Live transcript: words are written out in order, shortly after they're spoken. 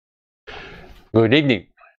Good evening.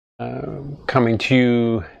 Coming to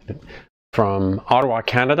you from Ottawa,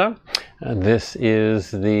 Canada. This is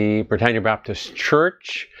the Britannia Baptist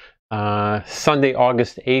Church Sunday,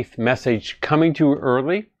 August 8th message, coming to you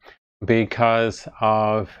early because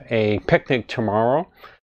of a picnic tomorrow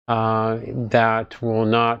that will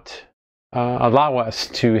not allow us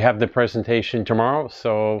to have the presentation tomorrow.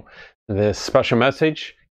 So this special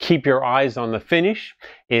message, Keep Your Eyes on the Finish,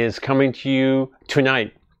 is coming to you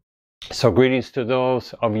tonight. So greetings to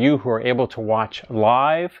those of you who are able to watch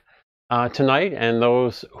live tonight, and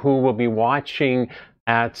those who will be watching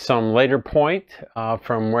at some later point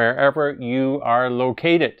from wherever you are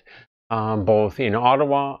located, both in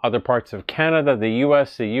Ottawa, other parts of Canada, the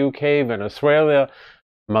US, the UK, Venezuela,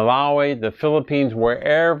 Malawi, the Philippines,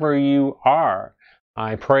 wherever you are.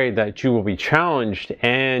 I pray that you will be challenged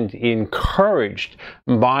and encouraged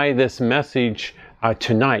by this message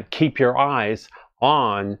tonight. Keep your eyes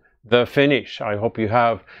on the finish. I hope you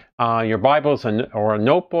have your Bibles or a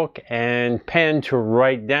notebook and pen to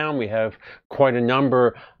write down. We have quite a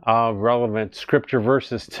number of relevant scripture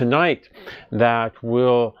verses tonight that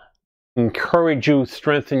will encourage you,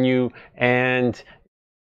 strengthen you, and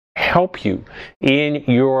help you in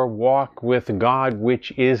your walk with God,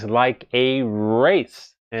 which is like a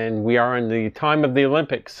race. And we are in the time of the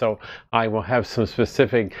Olympics, so I will have some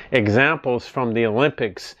specific examples from the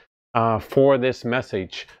Olympics for this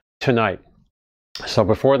message tonight. So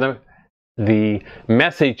before the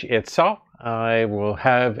message itself, I will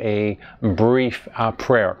have a brief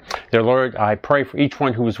prayer. Dear Lord, I pray for each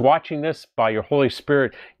one who is watching this. By your Holy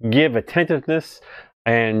Spirit, give attentiveness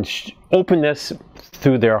and openness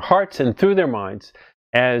through their hearts and through their minds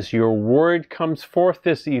as your word comes forth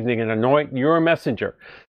this evening, and anoint your messenger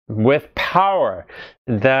with power,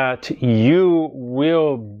 that you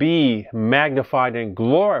will be magnified and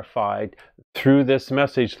glorified through this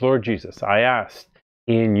message, Lord Jesus. I ask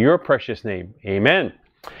in your precious name. Amen.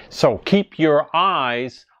 So keep your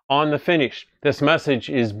eyes on the finish. This message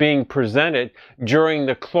is being presented during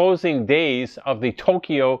the closing days of the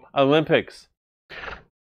Tokyo Olympics.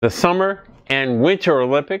 The Summer and Winter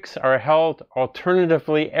Olympics are held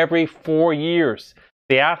alternatively every 4 years.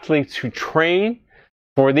 The athletes who train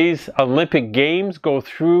for these Olympic Games go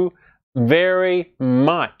through very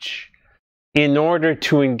much in order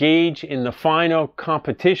to engage in the final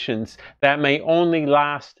competitions that may only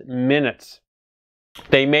last minutes.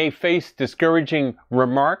 They may face discouraging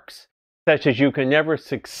remarks, such as you can never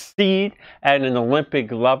succeed at an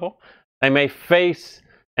Olympic level. They may face,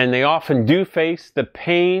 and they often do face, the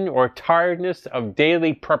pain or tiredness of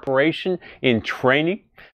daily preparation in training.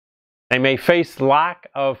 They may face lack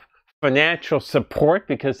of financial support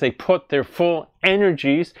because they put their full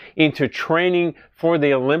energies into training for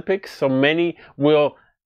the Olympics. So many will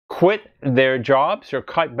quit their jobs or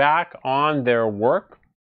cut back on their work.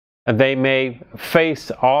 They may face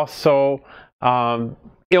also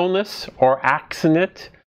illness or accident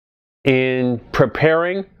in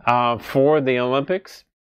preparing for the Olympics.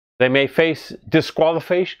 They may face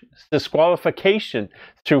disqualification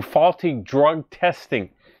through faulty drug testing,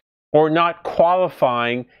 or not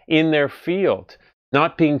qualifying in their field,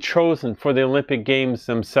 not being chosen for the Olympic Games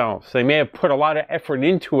themselves. They may have put a lot of effort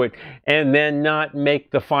into it and then not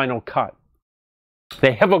make the final cut.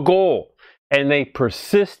 They have a goal, and they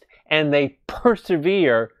persist and they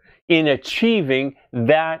persevere in achieving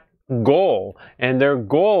that goal. And their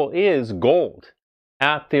goal is gold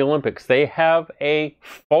at the Olympics. They have a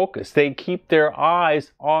focus. They keep their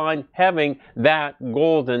eyes on having that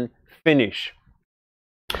golden finish.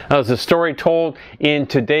 There's a story told in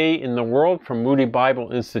Today in the World from Moody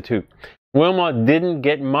Bible Institute. Wilma didn't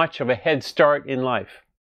get much of a head start in life.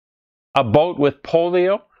 A bout with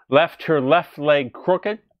polio left her left leg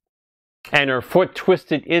crooked and her foot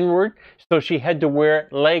twisted inward, so she had to wear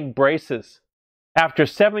leg braces. After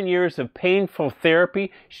 7 years of painful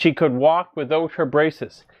therapy, she could walk without her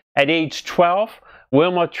braces. At age 12,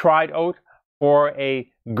 Wilma tried out for a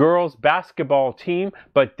girls' basketball team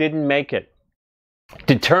but didn't make it.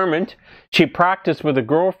 Determined, she practiced with a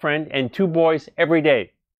girlfriend and 2 boys every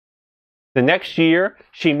day. The next year,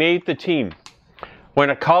 she made the team. When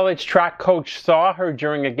a college track coach saw her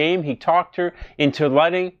during a game, he talked her into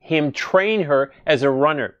letting him train her as a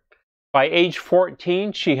runner. By age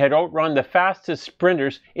 14, she had outrun the fastest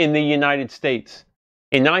sprinters in the United States.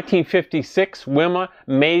 In 1956, Wilma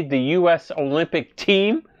made the U.S. Olympic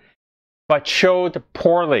team, but showed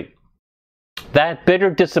poorly. That bitter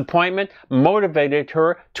disappointment motivated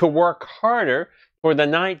her to work harder for the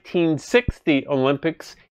 1960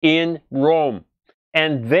 Olympics in Rome.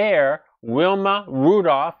 And there, Wilma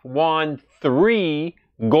Rudolph won 3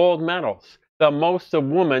 gold medals. the most a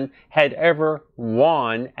woman had ever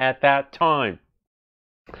won at that time.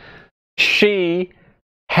 She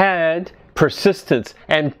had persistence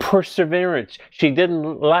and perseverance. She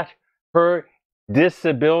didn't let her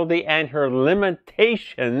disability and her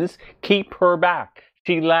limitations keep her back.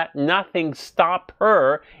 She let nothing stop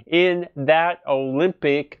her in that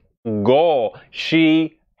Olympic goal.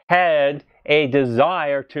 She had a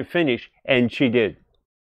desire to finish, and she did.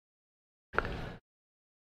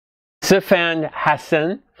 Sifan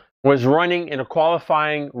Hassan was running in a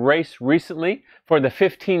qualifying race recently for the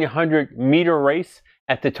 1500-meter race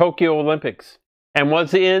at the Tokyo Olympics and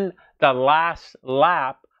was in the last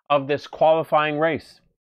lap of this qualifying race.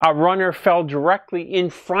 A runner fell directly in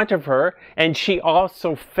front of her, and she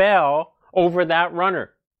also fell over that runner.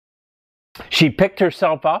 She picked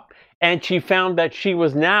herself up, and she found that she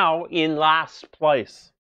was now in last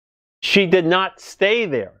place. She did not stay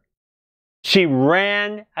there. She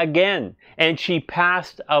ran again, and she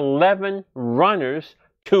passed 11 runners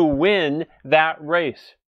to win that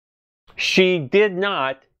race. She did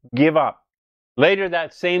not give up. Later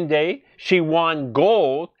that same day, she won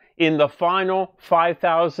gold in the final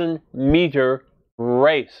 5,000-meter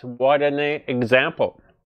race. What an example.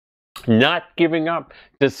 Not giving up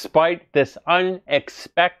despite this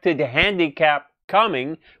unexpected handicap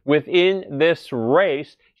coming within this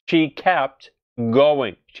race. She kept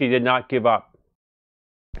going. She did not give up.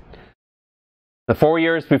 The 4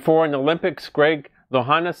 years before in the Olympics, Greg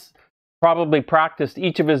Louganis probably practiced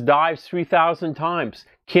each of his dives 3,000 times.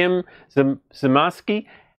 Kim Zimowski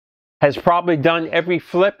has probably done every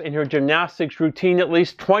flip in her gymnastics routine at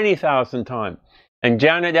least 20,000 times. And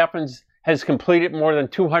Janet Evans has completed more than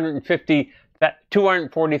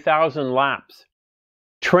 240,000 laps.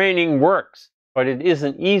 Training works, but it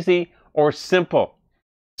isn't easy or simple.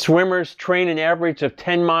 Swimmers train an average of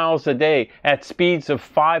 10 miles a day at speeds of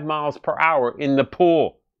 5 miles per hour in the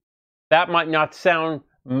pool. That might not sound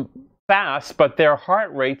fast, but their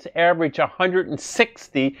heart rates average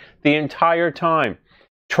 160 the entire time.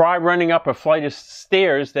 Try running up a flight of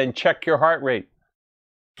stairs, then check your heart rate.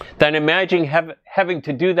 Then imagine having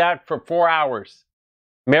to do that for 4 hours.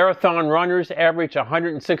 Marathon runners average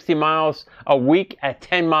 160 miles a week at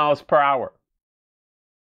 10 miles per hour.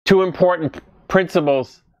 Two important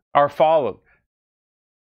principles are followed.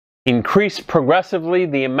 Increase progressively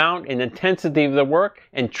the amount and intensity of the work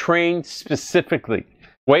and train specifically.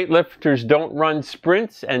 Weightlifters don't run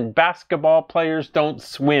sprints and basketball players don't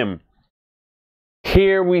swim.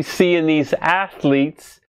 Here we see in these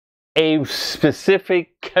athletes a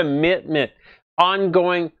specific commitment,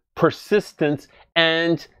 ongoing persistence,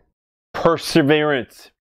 and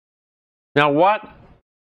perseverance. Now, what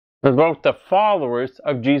about the followers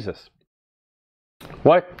of Jesus?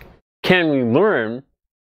 What can we learn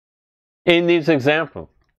in these examples?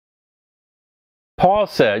 Paul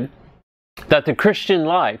said that the Christian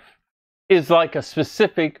life is like a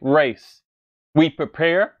specific race. We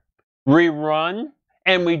prepare, we run,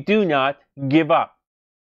 and we do not give up.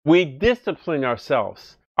 We discipline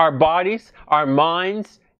ourselves, our bodies, our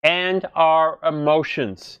minds, and our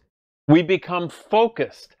emotions. We become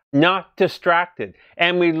focused, not distracted,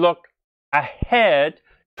 and we look ahead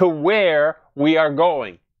to where we are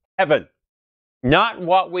going, heaven, not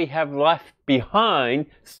what we have left behind,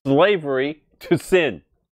 slavery to sin.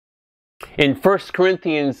 In 1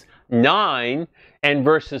 Corinthians 9 and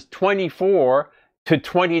verses 24 to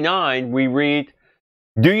 29, we read,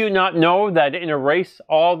 "Do you not know that in a race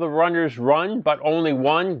all the runners run, but only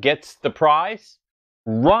one gets the prize?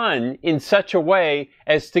 Run in such a way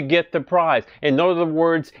as to get the prize." In other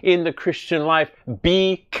words, in the Christian life,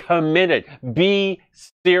 be committed, be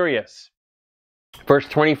serious. Verse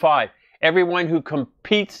 25, everyone who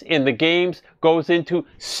competes in the games goes into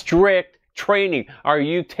strict training. Are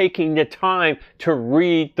you taking the time to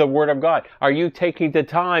read the Word of God? Are you taking the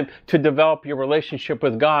time to develop your relationship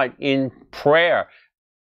with God in prayer?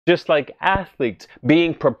 Just like athletes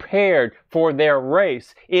being prepared for their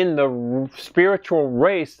race, in the spiritual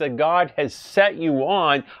race that God has set you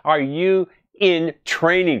on, are you in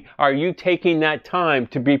training? Are you taking that time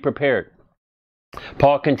to be prepared?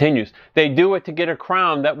 Paul continues, they do it to get a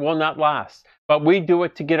crown that will not last, but we do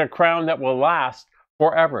it to get a crown that will last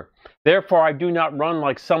forever. Therefore, I do not run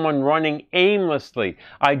like someone running aimlessly.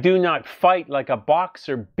 I do not fight like a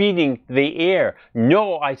boxer beating the air.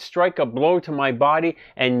 No, I strike a blow to my body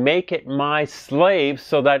and make it my slave,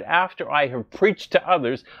 so that after I have preached to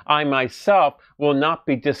others, I myself will not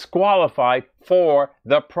be disqualified for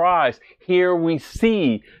the prize. Here we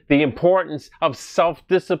see the importance of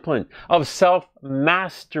self-discipline, of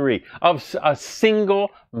self-mastery, of a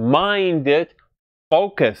single-minded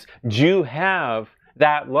focus. Do you have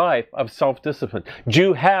that life of self-discipline? Do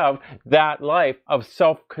you have that life of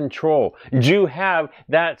self-control? Do you have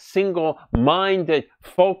that single-minded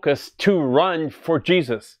focus to run for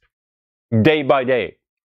Jesus day by day?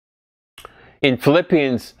 In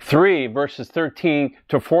Philippians 3, verses 13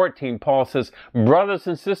 to 14, Paul says, brothers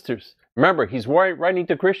and sisters, remember, he's writing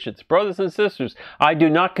to Christians, brothers and sisters, I do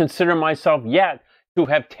not consider myself yet to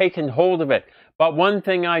have taken hold of it. But one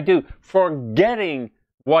thing I do, forgetting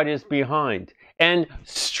what is behind and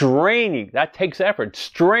straining, that takes effort,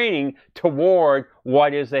 straining toward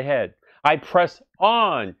what is ahead. I press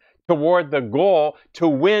on toward the goal to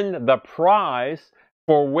win the prize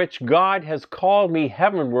for which God has called me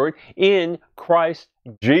heavenward in Christ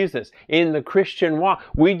Jesus. In the Christian walk,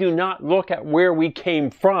 we do not look at where we came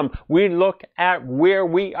from. We look at where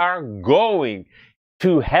we are going,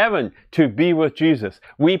 to heaven, to be with Jesus.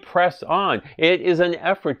 We press on. It is an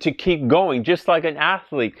effort to keep going, just like an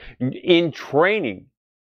athlete in training.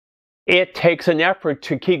 It takes an effort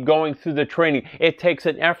to keep going through the training. It takes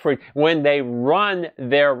an effort when they run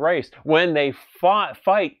their race, when they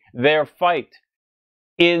fight their fight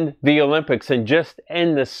in the Olympics, and just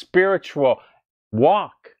in the spiritual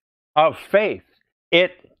walk of faith.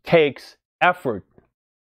 It takes effort.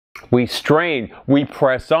 We strain, we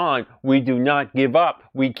press on, we do not give up,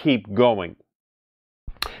 we keep going.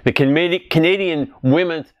 The Canadian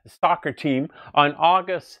women's soccer team on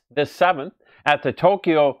August the 7th at the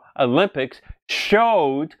Tokyo Olympics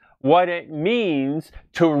showed what it means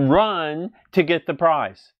to run to get the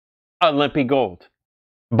prize, Olympic gold,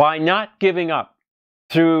 by not giving up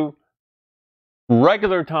through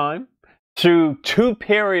regular time, through 2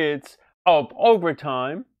 periods of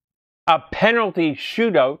overtime, a penalty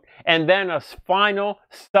shootout, and then a final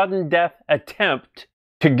sudden death attempt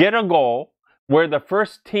to get a goal where the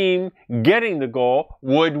first team getting the goal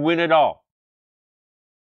would win it all.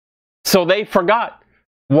 So they forgot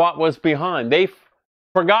what was behind. They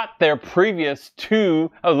forgot their previous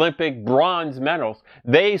 2 Olympic bronze medals.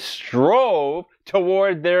 They strove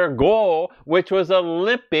toward their goal, which was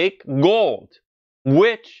Olympic gold,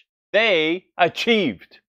 which they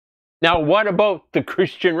achieved. Now, what about the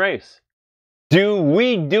Christian race? Do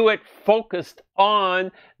we do it focused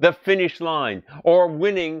on the finish line or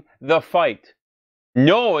winning the fight,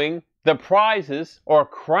 knowing the prizes or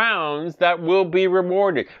crowns that will be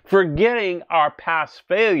rewarded, forgetting our past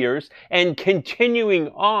failures and continuing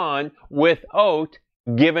on without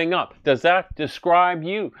giving up? Does that describe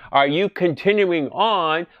you? Are you continuing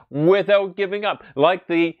on without giving up? Like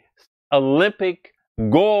the Olympic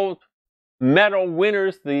gold medal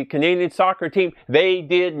winners, the Canadian soccer team, they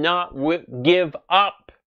did not give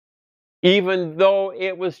up. Even though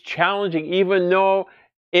it was challenging, even though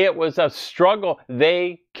it was a struggle,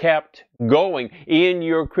 they kept going. In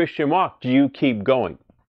your Christian walk, do you keep going?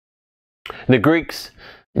 The Greeks,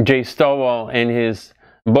 J. Stowell in his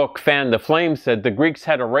book Fan the Flame said, the Greeks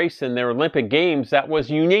had a race in their Olympic Games that was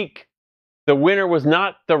unique. The winner was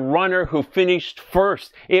not the runner who finished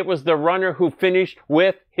first. It was the runner who finished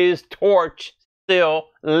with his torch still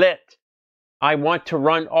lit. I want to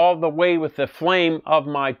run all the way with the flame of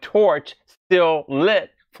my torch still lit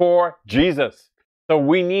for Jesus. So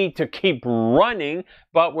we need to keep running,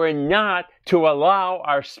 but we're not to allow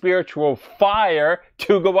our spiritual fire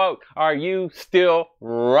to go out. Are you still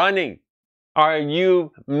running? Are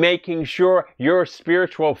you making sure your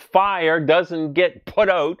spiritual fire doesn't get put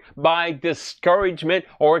out by discouragement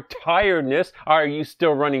or tiredness? Are you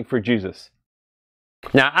still running for Jesus?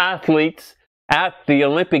 Now, athletes at the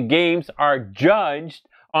Olympic Games are judged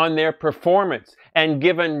on their performance and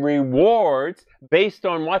given rewards based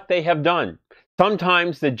on what they have done.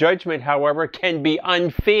 Sometimes the judgment, however, can be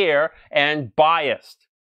unfair and biased.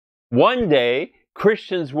 One day,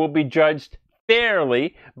 Christians will be judged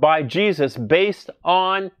fairly by Jesus based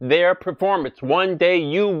on their performance. One day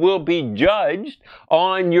you will be judged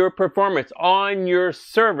on your performance, on your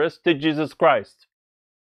service to Jesus Christ.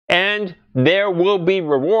 And there will be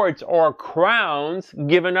rewards or crowns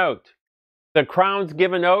given out. The crowns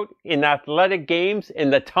given out in athletic games in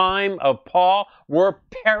the time of Paul were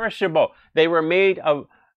perishable. They were made of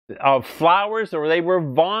flowers, or they were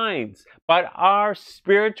vines. But our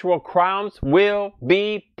spiritual crowns will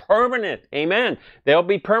be permanent. Amen. They'll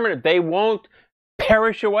be permanent. They won't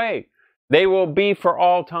perish away. They will be for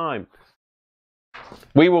all time.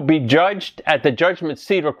 We will be judged at the judgment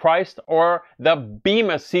seat of Christ, or the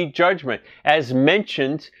Bema seat judgment, as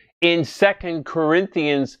mentioned in 2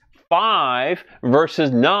 Corinthians 5,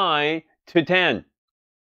 verses 9 to 10.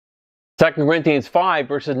 2 Corinthians 5,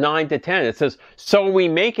 verses 9 to 10. It says, so we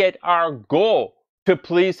make it our goal to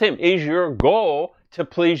please Him. Is your goal to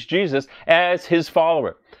please Jesus as His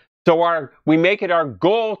follower? So we make it our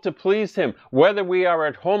goal to please him, whether we are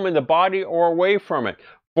at home in the body or away from it.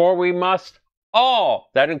 For we must all,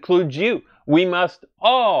 that includes you, we must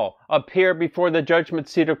all appear before the judgment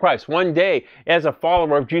seat of Christ. One day, as a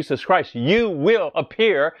follower of Jesus Christ, you will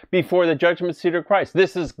appear before the judgment seat of Christ.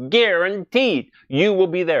 This is guaranteed. You will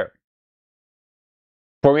be there.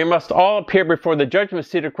 For we must all appear before the judgment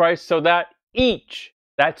seat of Christ, so that each,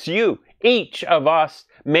 that's you, each of us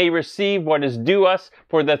may receive what is due us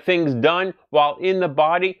for the things done while in the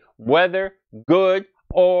body, whether good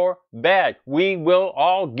or bad. We will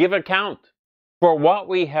all give account for what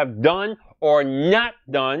we have done or not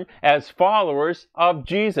done as followers of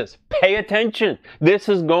Jesus. Pay attention. This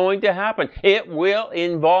is going to happen. It will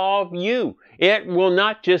involve you. It will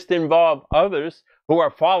not just involve others who are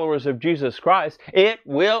followers of Jesus Christ. It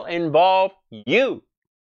will involve you.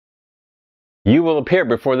 You will appear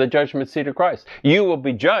before the judgment seat of Christ. You will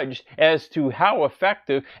be judged as to how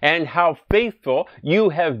effective and how faithful you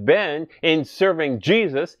have been in serving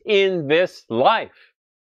Jesus in this life.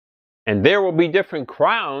 And there will be different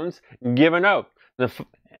crowns given out.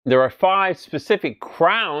 There are 5 specific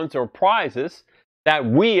crowns or prizes that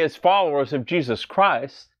we as followers of Jesus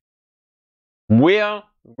Christ will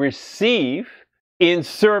receive in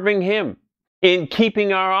serving him, in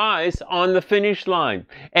keeping our eyes on the finish line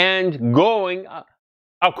and going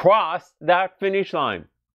across that finish line.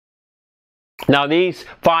 Now, these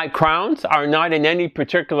 5 crowns are not in any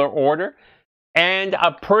particular order, and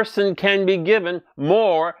a person can be given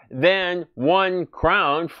more than 1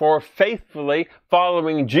 crown for faithfully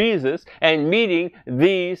following Jesus and meeting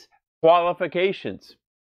these qualifications.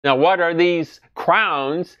 Now, what are these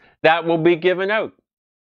crowns that will be given out?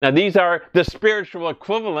 Now, these are the spiritual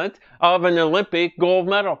equivalent of an Olympic gold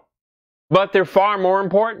medal. But they're far more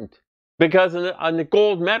important, because a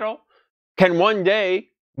gold medal can one day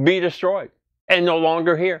be destroyed and no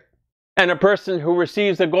longer here. And a person who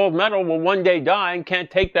receives a gold medal will one day die and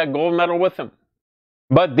can't take that gold medal with them.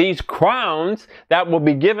 But these crowns that will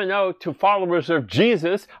be given out to followers of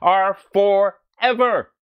Jesus are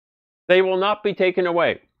forever. They will not be taken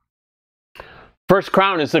away. First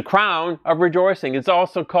crown is the crown of rejoicing. It's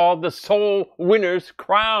also called the soul winner's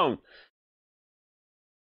crown.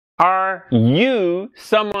 Are you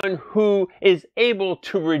someone who is able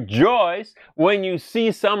to rejoice when you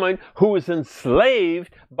see someone who is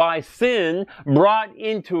enslaved by sin brought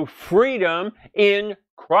into freedom in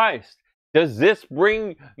Christ? Does this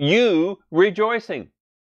bring you rejoicing?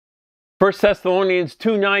 1 Thessalonians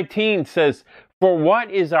 2:19 says, "For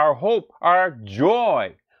what is our hope, our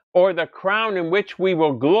joy, or the crown in which we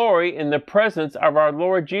will glory in the presence of our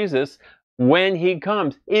Lord Jesus when he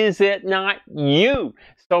comes? Is it not you?"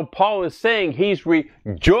 So Paul is saying he's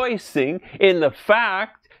rejoicing in the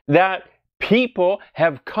fact that people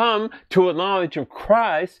have come to a knowledge of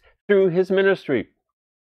Christ through his ministry.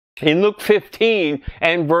 In Luke 15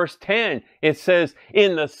 and verse 10, it says,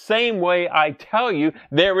 "In the same way I tell you,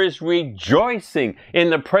 there is rejoicing in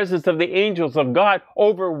the presence of the angels of God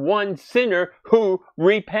over one sinner who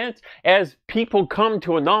repents." As people come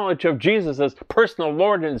to a knowledge of Jesus as personal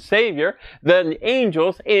Lord and Savior, the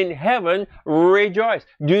angels in heaven rejoice.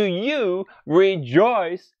 Do you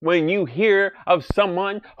rejoice when you hear of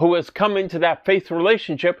someone who has come into that faith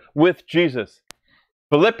relationship with Jesus?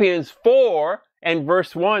 Philippians 4 and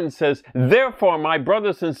verse 1 says, "Therefore, my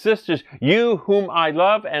brothers and sisters, you whom I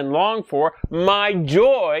love and long for, my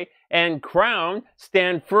joy and crown,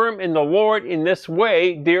 stand firm in the Lord in this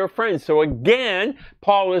way, dear friends." So again,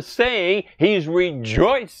 Paul is saying he's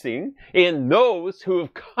rejoicing in those who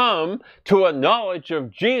have come to a knowledge of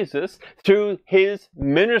Jesus through his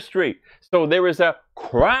ministry. So there is a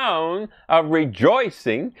crown of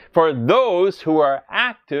rejoicing for those who are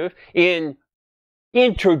active in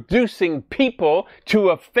introducing people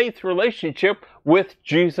to a faith relationship with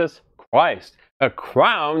Jesus Christ. A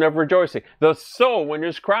crown of rejoicing. The soul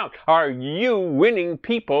winner's crown. Are you winning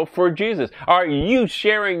people for Jesus? Are you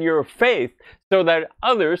sharing your faith so that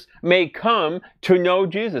others may come to know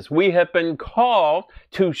Jesus? We have been called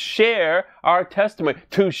to share our testimony,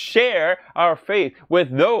 to share our faith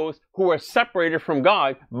with those who are separated from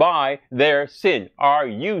God by their sin. Are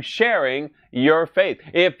you sharing your faith?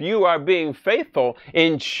 If you are being faithful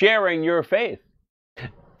in sharing your faith,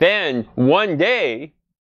 then one day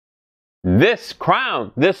this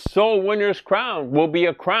crown, this soul winner's crown, will be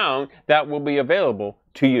a crown that will be available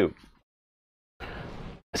to you.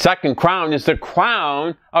 Second crown is the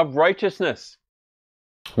crown of righteousness.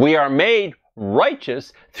 We are made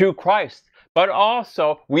righteous through Christ, but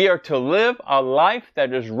also we are to live a life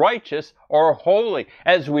that is righteous or holy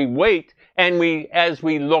as we wait and as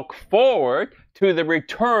we look forward to the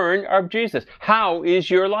return of Jesus. How is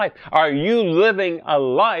your life? Are you living a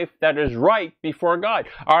life that is right before God?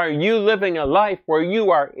 Are you living a life where you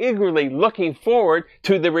are eagerly looking forward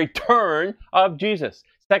to the return of Jesus?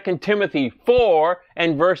 2 Timothy 4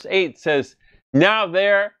 and verse 8 says, "Now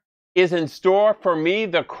there is in store for me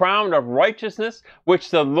the crown of righteousness, which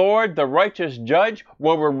the Lord, the righteous judge,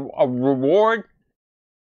 will award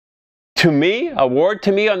to me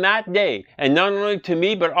on that day, and not only to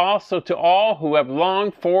me, but also to all who have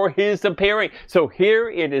longed for his appearing." So here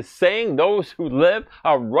it is saying those who live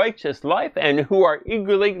a righteous life and who are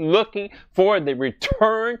eagerly looking for the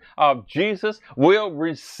return of Jesus will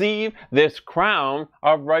receive this crown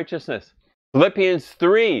of righteousness. Philippians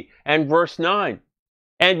 3 and verse 9.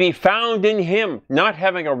 "And be found in him, not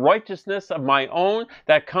having a righteousness of my own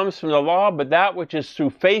that comes from the law, but that which is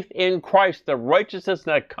through faith in Christ, the righteousness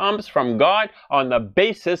that comes from God on the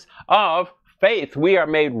basis of faith." We are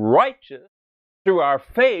made righteous through our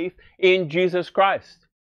faith in Jesus Christ.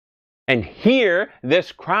 And here,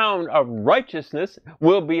 this crown of righteousness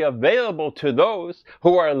will be available to those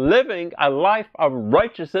who are living a life of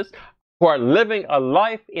righteousness, who are living a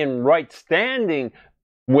life in right standing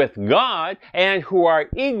with God, and who are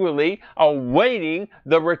eagerly awaiting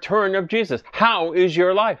the return of Jesus. How is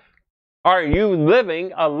your life? Are you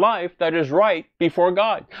living a life that is right before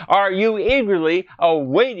God? Are you eagerly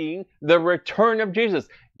awaiting the return of Jesus?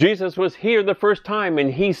 Jesus was here the first time,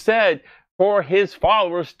 and he said for his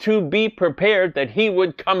followers to be prepared that he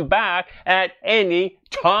would come back at any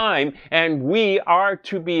time, and we are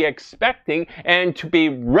to be expecting and to be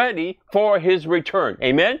ready for his return.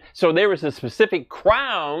 Amen? So there is a specific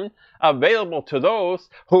crown available to those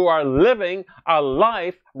who are living a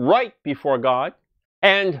life right before God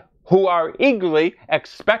and who are eagerly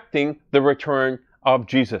expecting the return of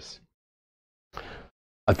Jesus.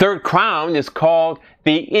 A third crown is called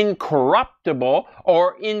the incorruptible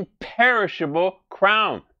or imperishable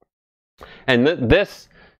crown. And this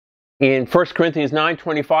in 1 Corinthians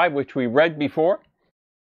 9:25, which we read before,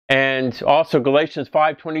 and also Galatians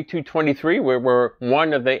 5:22-23, where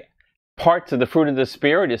one of the parts of the fruit of the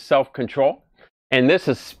Spirit is self-control. And this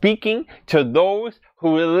is speaking to those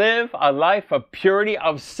who live a life of purity,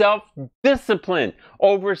 of self-discipline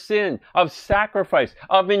over sin, of sacrifice,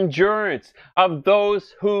 of endurance, of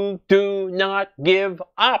those who do not give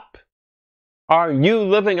up. Are you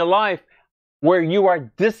living a life where you are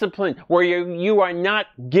disciplined, where you are not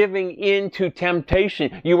giving in to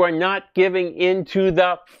temptation, you are not giving into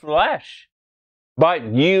the flesh, but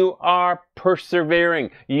you are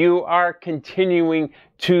persevering, you are continuing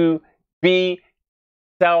to be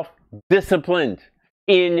self-disciplined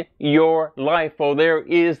in your life? Oh, there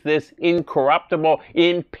is this incorruptible,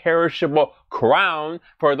 imperishable crown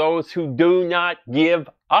for those who do not give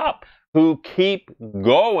up, who keep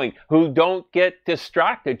going, who don't get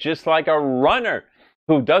distracted, just like a runner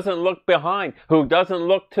who doesn't look behind, who doesn't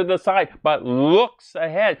look to the side, but looks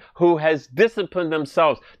ahead, who has disciplined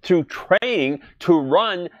themselves through training to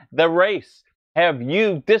run the race. Have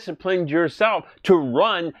you disciplined yourself to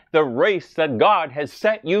run the race that God has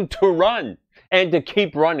set you to run and to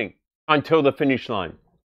keep running until the finish line?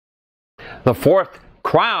 The fourth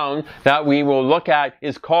crown that we will look at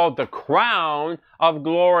is called the crown of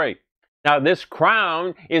glory. Now, this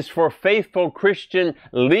crown is for faithful Christian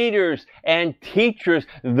leaders and teachers,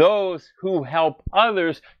 those who help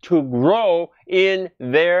others to grow in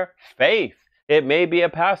their faith. It may be a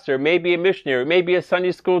pastor, it may be a missionary, it may be a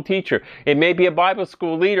Sunday school teacher, it may be a Bible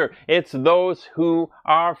school leader. It's those who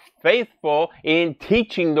are faithful in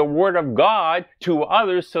teaching the Word of God to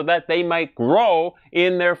others so that they might grow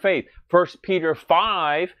in their faith. 1 Peter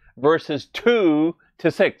 5, verses 2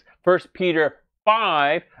 to 6. 1 Peter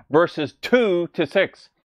 5, verses 2 to 6.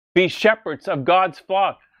 Be shepherds of God's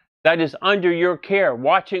flock that is under your care,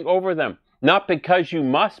 watching over them. Not because you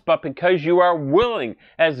must, but because you are willing,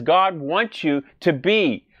 as God wants you to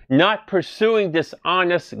be. Not pursuing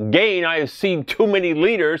dishonest gain. I have seen too many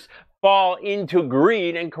leaders fall into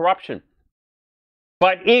greed and corruption.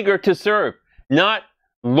 But eager to serve, not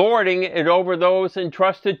lording it over those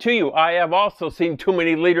entrusted to you. I have also seen too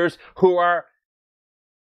many leaders who are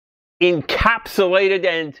encapsulated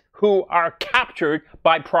and who are captured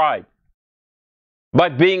by pride,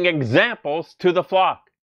 but being examples to the flock.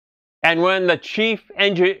 And when the chief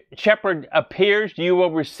shepherd appears, you will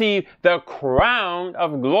receive the crown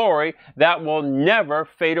of glory that will never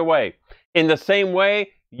fade away. In the same way,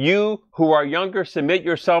 you who are younger, submit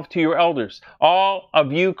yourself to your elders. All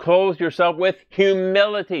of you clothe yourself with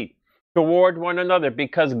humility toward one another,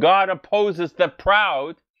 because God opposes the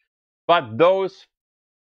proud, but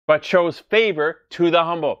shows favor to the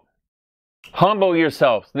humble. Humble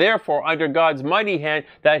yourselves, therefore, under God's mighty hand,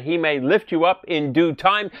 that he may lift you up in due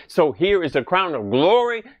time. So here is a crown of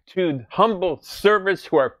glory to humble servants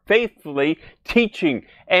who are faithfully teaching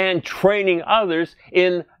and training others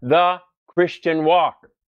in the Christian walk.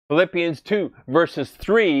 Philippians 2, verses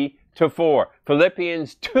 3 to 4.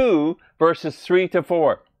 Philippians 2, verses 3 to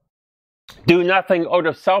 4. Do nothing out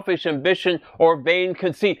of selfish ambition or vain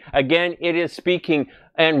conceit. Again, it is speaking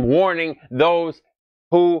and warning those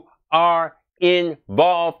who are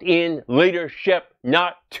involved in leadership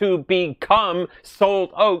not to become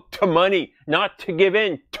sold out to money, not to give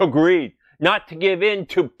in to greed, not to give in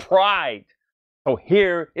to pride. So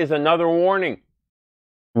here is another warning.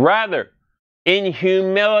 Rather, in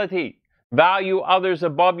humility, value others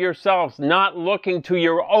above yourselves, not looking to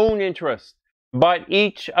your own interest, but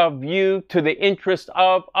each of you to the interest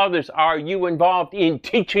of others. Are you involved in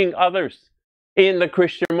teaching others in the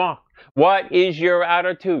Christian walk? What is your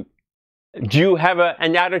attitude? Do you have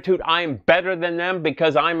an attitude, I'm better than them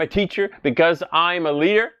because I'm a teacher, because I'm a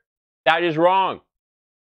leader? That is wrong.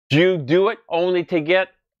 Do you do it only to get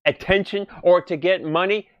attention or to get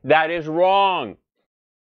money? That is wrong.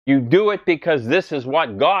 You do it because this is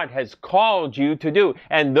what God has called you to do.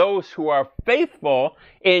 And those who are faithful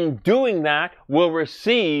in doing that will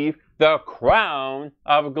receive the crown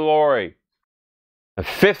of glory. The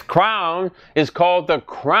fifth crown is called the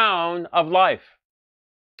crown of life.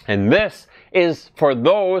 And this is for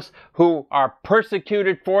those who are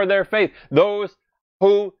persecuted for their faith, those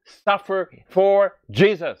who suffer for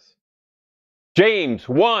Jesus. James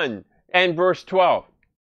 1 and verse 12.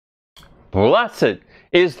 Blessed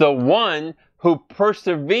is the one who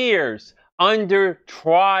perseveres under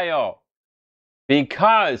trial,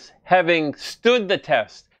 because having stood the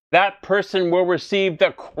test, that person will receive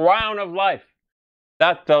the crown of life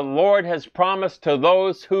that the Lord has promised to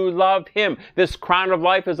those who love him. This crown of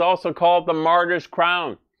life is also called the martyr's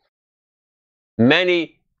crown.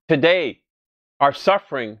 Many today are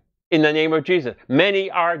suffering in the name of Jesus. Many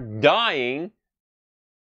are dying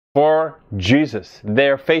for Jesus,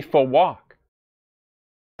 their faithful walk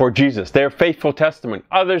for Jesus, their faithful testimony.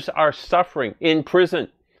 Others are suffering in prison,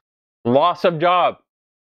 loss of job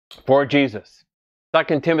for Jesus.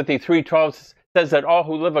 2 Timothy 3:12 says that all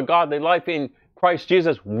who live a godly life in Christ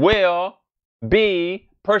Jesus will be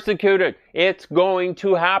persecuted. It's going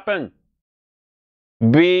to happen.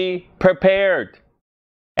 Be prepared.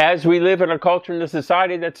 As we live in a culture and a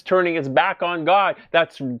society that's turning its back on God,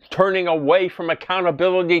 that's turning away from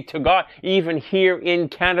accountability to God, even here in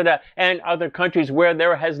Canada and other countries where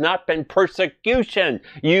there has not been persecution,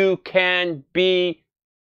 you can be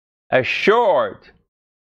assured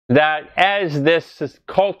that as this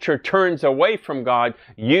culture turns away from God,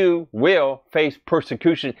 you will face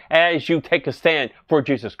persecution as you take a stand for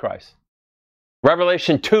Jesus Christ.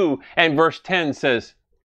 Revelation 2 and verse 10 says,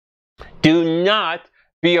 do not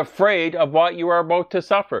be afraid of what you are about to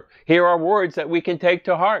suffer. Here are words that we can take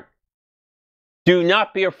to heart. Do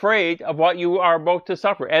not be afraid of what you are about to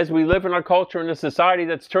suffer. As we live in a culture and a society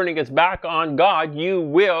that's turning its back on God, you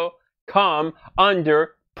will come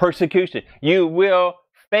under persecution. You will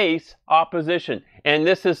face opposition. And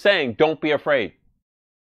this is saying, don't be afraid.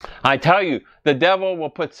 I tell you, the devil will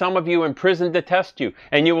put some of you in prison to test you,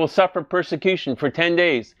 and you will suffer persecution for 10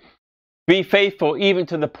 days. Be faithful even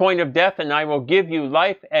to the point of death, and I will give you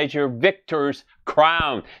life as your victor's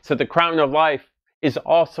crown. So the crown of life is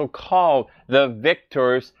also called the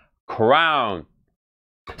victor's crown.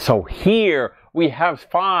 So here we have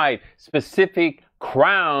 5 specific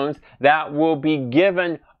crowns that will be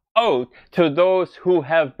given out to those who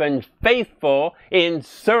have been faithful in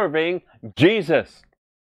serving Jesus.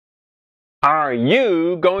 Are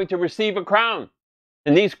you going to receive a crown?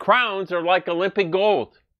 And these crowns are like Olympic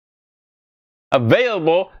gold,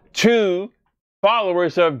 available to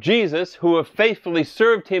followers of Jesus who have faithfully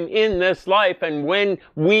served him in this life. And when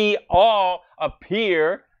we all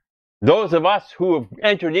appear, those of us who have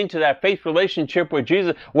entered into that faith relationship with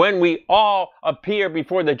Jesus, when we all appear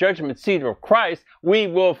before the judgment seat of Christ, we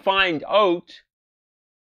will find out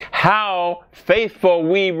how faithful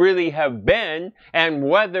we really have been and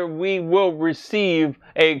whether we will receive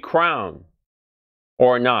a crown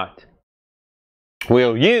or not.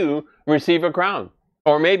 Will you receive a crown?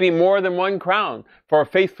 Or maybe more than one crown for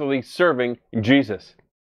faithfully serving Jesus?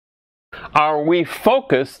 Are we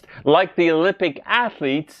focused like the Olympic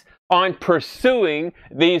athletes on pursuing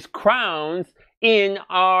these crowns in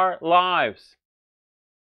our lives?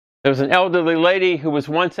 There was an elderly lady who was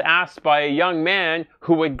once asked by a young man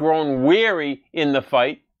who had grown weary in the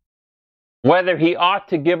fight whether he ought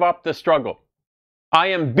to give up the struggle. I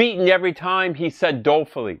am beaten every time, he said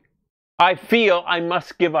dolefully. I feel I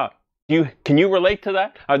must give up. Can you relate to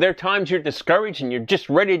that? Are there times you're discouraged and you're just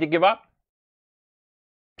ready to give up?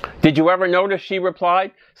 Did you ever notice she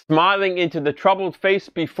replied, smiling into the troubled face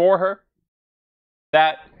before her,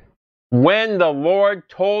 that when the Lord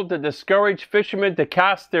told the discouraged fishermen to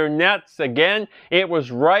cast their nets again, it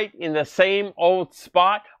was right in the same old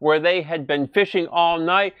spot where they had been fishing all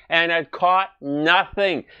night and had caught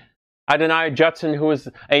nothing. Adoniah Judson, who was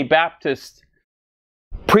a Baptist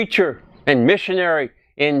preacher and missionary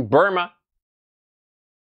in Burma,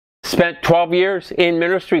 spent 12 years in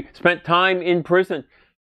ministry, spent time in prison.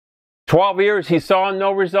 12 years he saw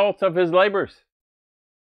no results of his labors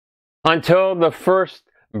until the first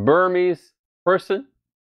Burmese person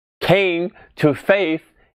came to faith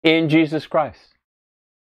in Jesus Christ.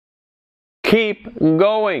 Keep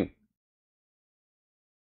going.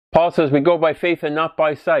 Paul says we go by faith and not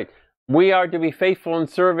by sight. We are to be faithful in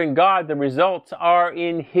serving God. The results are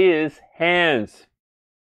in His hands.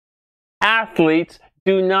 Athletes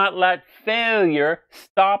do not let failure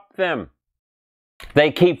stop them.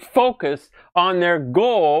 They keep focused on their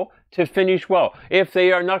goal to finish well. If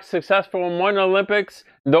they are not successful in one Olympics,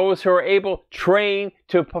 those who are able train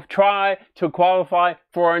to try to qualify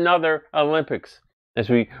for another Olympics. As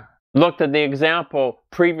we looked at the example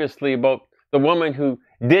previously about the woman who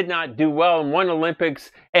did not do well in one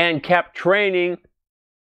Olympics and kept training,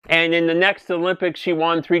 and in the next Olympics she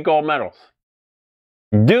won 3 gold medals.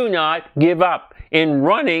 Do not give up in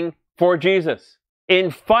running for Jesus,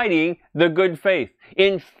 in fighting the good faith,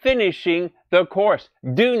 in finishing the course.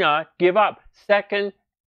 Do not give up. 2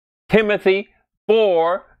 Timothy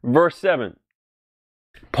 4, verse 7.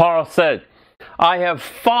 Paul said, I have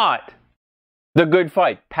fought the good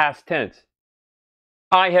fight, past tense.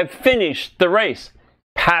 I have finished the race,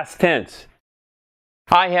 past tense.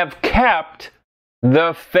 I have kept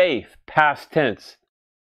the faith, past tense.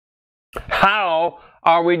 How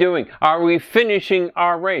are we doing? Are we finishing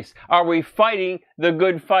our race? Are we fighting the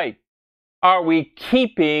good fight? Are we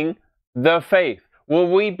keeping the faith?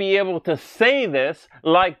 Will we be able to say this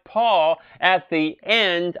like Paul at the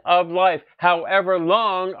end of life, however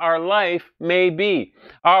long our life may be?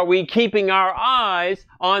 Are we keeping our eyes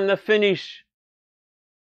on the finish?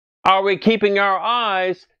 Are we keeping our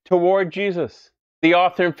eyes toward Jesus, the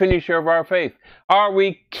author and finisher of our faith? Are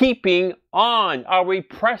we keeping on? Are we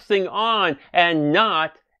pressing on and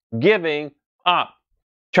not giving up?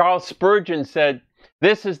 Charles Spurgeon said,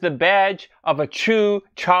 this is the badge of a true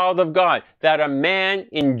child of God, that a man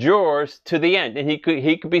endures to the end. And he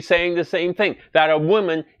could be saying the same thing, that a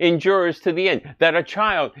woman endures to the end, that a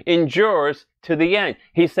child endures to the end.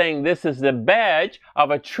 He's saying this is the badge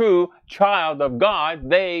of a true child of God.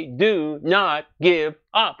 They do not give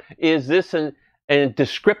up. Is this a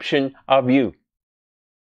description of you?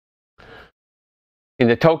 In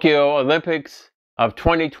the Tokyo Olympics of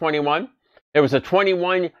 2021, there was a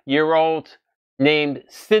 21-year-old named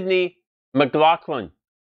Sydney McLaughlin,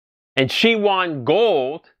 and she won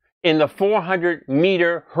gold in the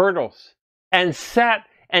 400-meter hurdles and set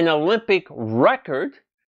an Olympic record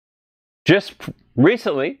just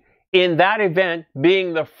recently in that event,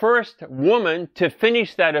 being the first woman to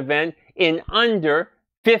finish that event in under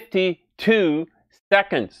 52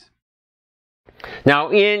 seconds. Now,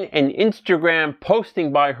 in an Instagram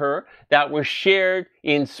posting by her that was shared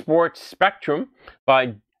in Sports Spectrum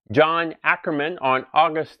by John Ackerman on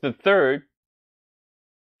August the 3rd,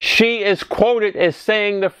 she is quoted as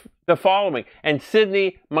saying the following, and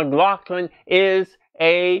Sydney McLaughlin is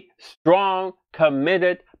a strong,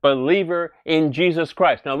 committed believer in Jesus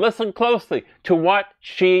Christ. Now listen closely to what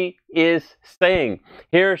she is saying.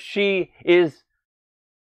 Here she is,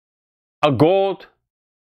 a gold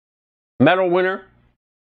medal winner,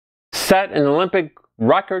 set an Olympic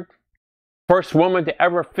record, first woman to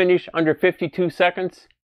ever finish under 52 seconds.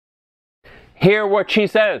 Hear what she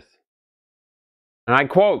says, and I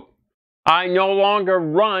quote, I no longer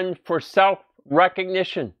run for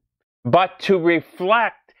self-recognition, but to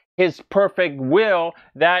reflect His perfect will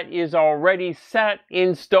that is already set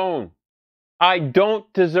in stone. I don't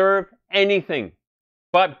deserve anything,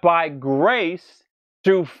 but by grace,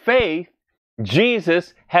 through faith,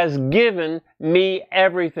 Jesus has given me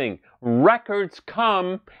everything. Records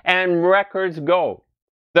come and records go.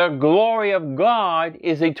 The glory of God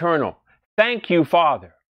is eternal. Thank you,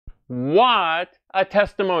 Father. What a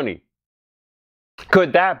testimony.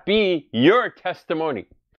 Could that be your testimony?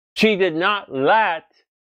 She did not let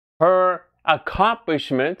her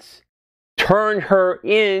accomplishments turn her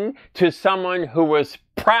into someone who was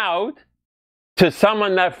proud, to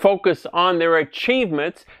someone that focused on their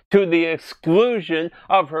achievements to the exclusion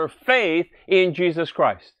of her faith in Jesus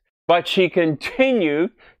Christ. But she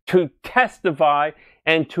continued to testify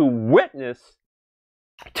and to witness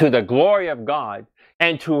to the glory of God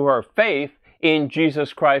and to her faith in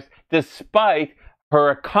Jesus Christ, despite her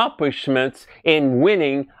accomplishments in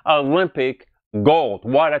winning Olympic gold.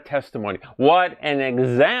 What a testimony. What an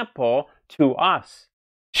example to us.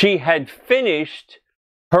 She had finished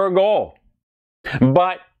her goal,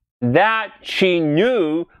 but that she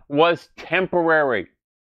knew was temporary.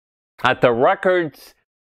 At the records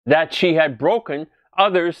that she had broken,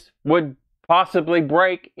 others would possibly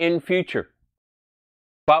break in future.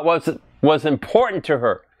 But what was important to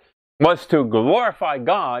her was to glorify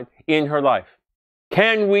God in her life.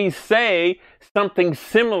 Can we say something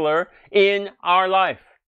similar in our life?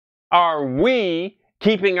 Are we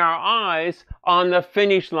keeping our eyes on the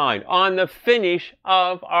finish line, on the finish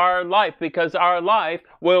of our life? Because our life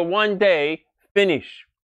will one day finish.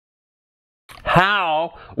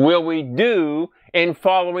 How will we do in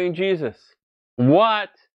following Jesus? What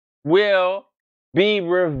will be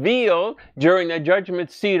revealed during the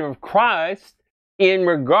judgment seat of Christ in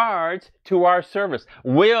regards to our service?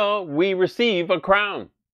 Will we receive a crown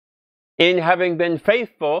in having been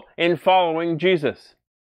faithful in following Jesus?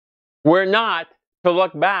 We're not to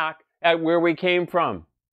look back at where we came from.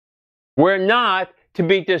 We're not to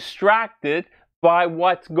be distracted by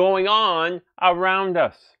what's going on around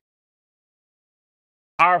us.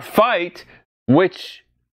 Our fight, which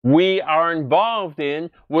we are involved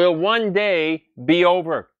in, will one day be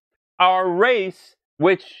over. Our race,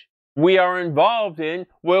 which we are involved in,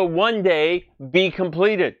 will one day be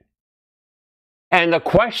completed. And the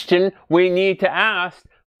question we need to ask,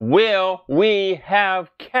 will we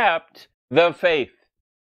have kept the faith?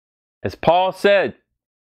 As Paul said,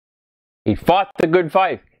 he fought the good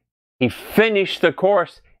fight, he finished the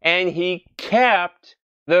course, and he kept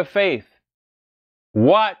the faith.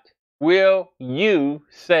 What will you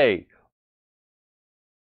say?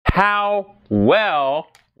 How well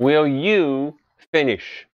will you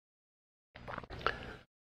finish?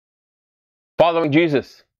 Following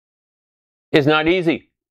Jesus is not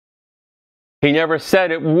easy. He never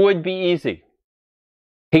said it would be easy.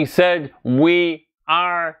 He said we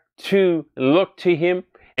are to look to him,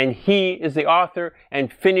 and he is the author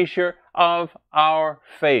and finisher of our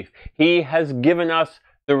faith. He has given us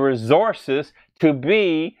the resources to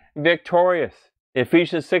be victorious. In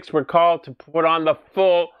Ephesians 6, we're called to put on the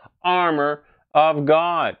full armor of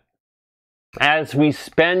God. As we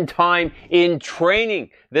spend time in training,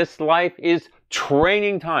 this life is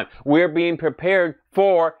training time. We're being prepared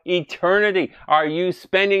for eternity. Are you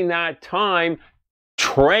spending that time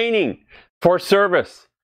training for service?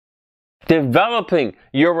 Developing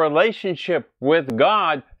your relationship with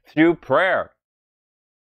God through prayer.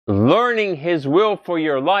 Learning his will for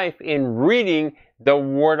your life in reading the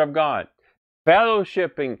Word of God.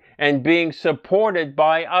 Fellowshipping and being supported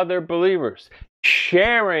by other believers.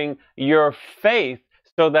 Sharing your faith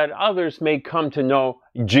so that others may come to know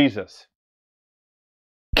Jesus.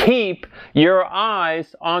 Keep your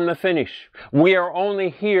eyes on the finish. We are only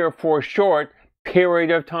here for a short period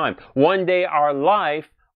of time. One day our life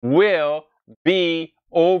will be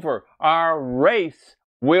over. Our race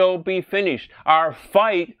will be finished. Our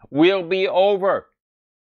fight will be over.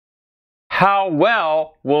 How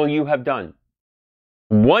well will you have done?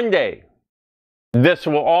 One day, this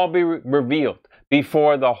will all be revealed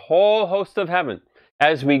before the whole host of heaven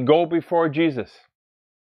as we go before Jesus.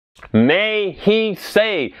 May he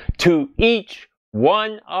say to each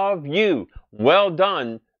one of you, well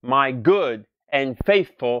done, my good and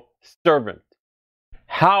faithful servant.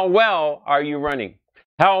 How well are you running?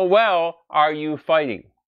 How well are you fighting?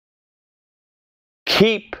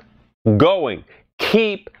 Keep going.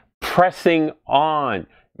 Keep pressing on.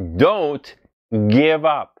 Don't give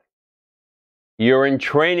up. You're in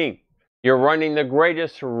training. You're running the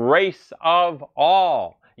greatest race of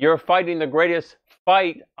all. You're fighting the greatest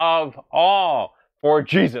fight of all for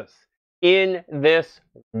Jesus in this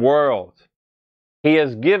world. He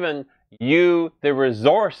has given you the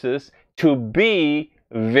resources to be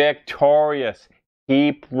victorious.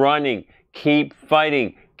 Keep running. Keep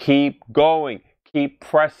fighting. Keep going. Keep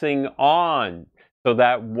pressing on so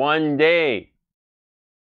that one day,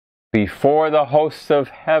 before the hosts of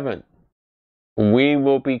heaven, we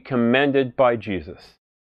will be commended by Jesus.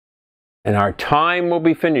 And our time will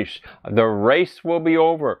be finished. The race will be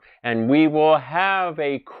over. And we will have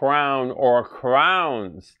a crown or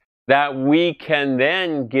crowns that we can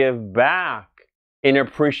then give back in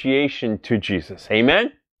appreciation to Jesus.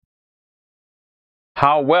 Amen?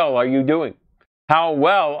 How well are you doing? How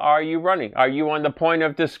well are you running? Are you on the point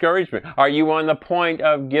of discouragement? Are you on the point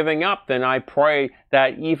of giving up? Then I pray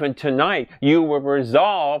that even tonight you will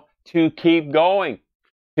resolve to keep going,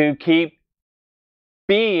 to keep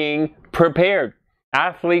being prepared.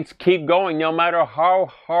 Athletes keep going no matter how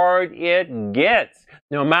hard it gets,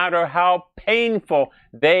 no matter how painful.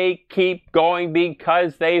 They keep going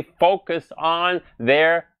because they focus on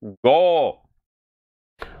their goal.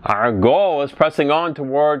 Our goal is pressing on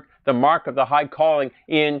toward the mark of the high calling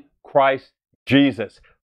in Christ Jesus.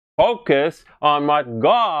 Focus on what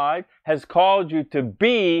God has called you to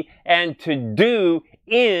be and to do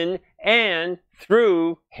in and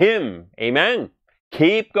through Him. Amen.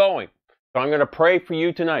 Keep going. So I'm going to pray for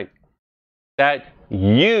you tonight that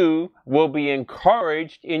you will be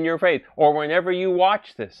encouraged in your faith. Or whenever you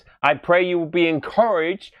watch this, I pray you will be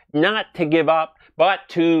encouraged not to give up, but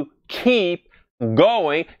to keep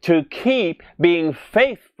going, to keep being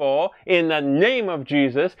faithful in the name of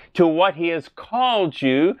Jesus to what He has called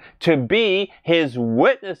you to be, His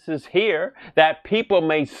witnesses here, that people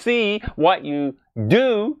may see what you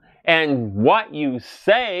do and what you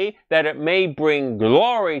say, that it may bring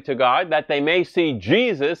glory to God, that they may see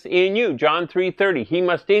Jesus in you. John 3:30, He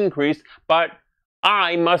must increase, but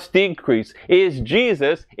I must decrease. Is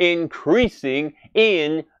Jesus increasing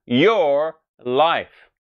in your life?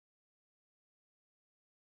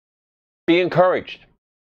 Be encouraged.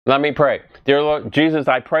 Let me pray. Dear Lord Jesus,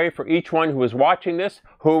 I pray for each one who is watching this,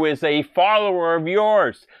 who is a follower of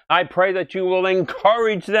yours. I pray that you will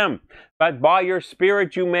encourage them, that by your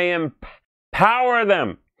Spirit you may empower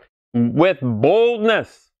them with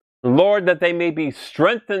boldness, Lord, that they may be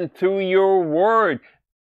strengthened through your word.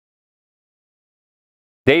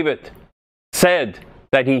 David said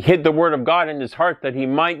that he hid the word of God in his heart that he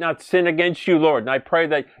might not sin against you, Lord. And I pray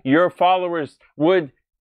that your followers would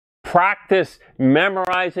practice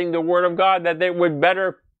memorizing the Word of God, that they would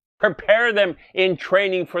better prepare them in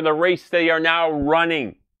training for the race they are now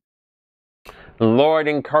running. Lord,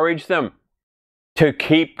 encourage them to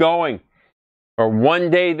keep going, for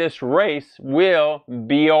one day this race will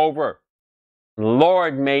be over.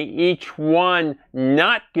 Lord, may each one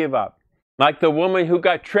not give up. Like the woman who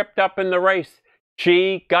got tripped up in the race,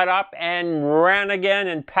 she got up and ran again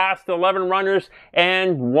and passed 11 runners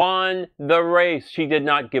and won the race. She did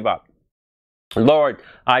not give up. Lord,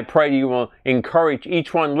 I pray you will encourage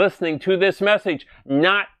each one listening to this message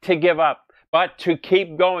not to give up, but to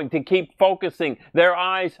keep going, to keep focusing their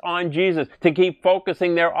eyes on Jesus, to keep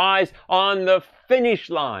focusing their eyes on the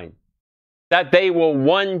finish line, that they will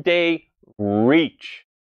one day reach.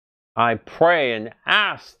 I pray and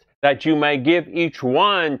ask that you may give each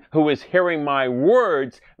one who is hearing my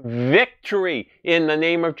words victory in the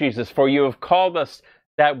name of Jesus. For you have called us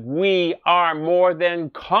that we are more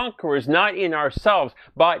than conquerors, not in ourselves,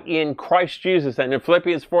 but in Christ Jesus. And in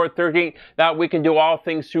Philippians 4:13, that we can do all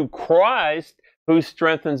things through Christ who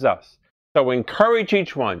strengthens us. So encourage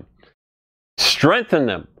each one, strengthen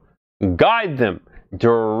them, guide them,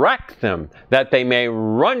 direct them, that they may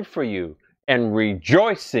run for you and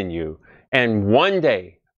rejoice in you, and one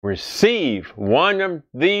day receive one of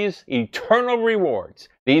these eternal rewards,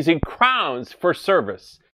 these crowns for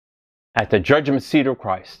service at the judgment seat of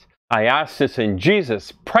Christ. I ask this in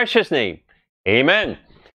Jesus' precious name. Amen.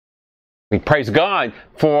 We praise God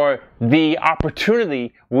for the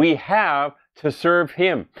opportunity we have to serve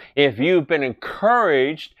Him. If you've been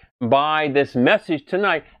encouraged by this message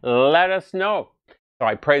tonight, let us know. So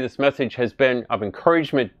I pray this message has been of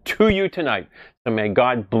encouragement to you tonight. So may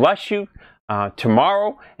God bless you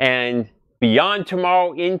tomorrow and beyond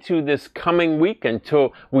tomorrow into this coming week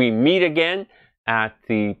until we meet again at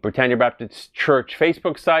the Britannia Baptist Church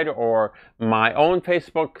Facebook site or my own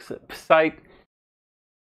Facebook site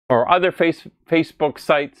or other Facebook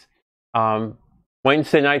sites.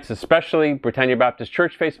 Wednesday nights especially, Britannia Baptist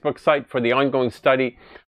Church Facebook site for the ongoing study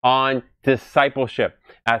on discipleship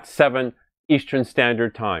at 7 Eastern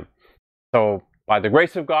Standard Time. So by the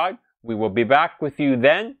grace of God, we will be back with you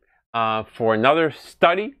then for another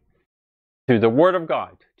study through the Word of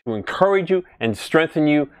God to encourage you and strengthen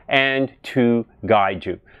you and to guide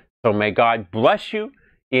you. So may God bless you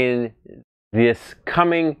in this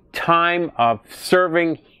coming time of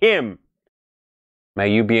serving Him. May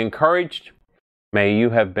you be encouraged. May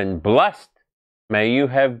you have been blessed. May you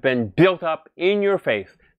have been built up in your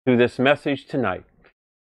faith through this message tonight.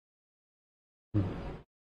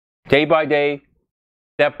 Day by day,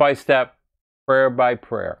 step by step, prayer by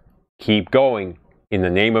prayer. Keep going in the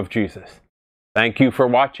name of Jesus. Thank you for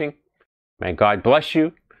watching. May God bless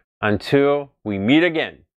you. Until we meet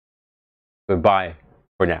again, goodbye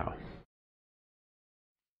for now.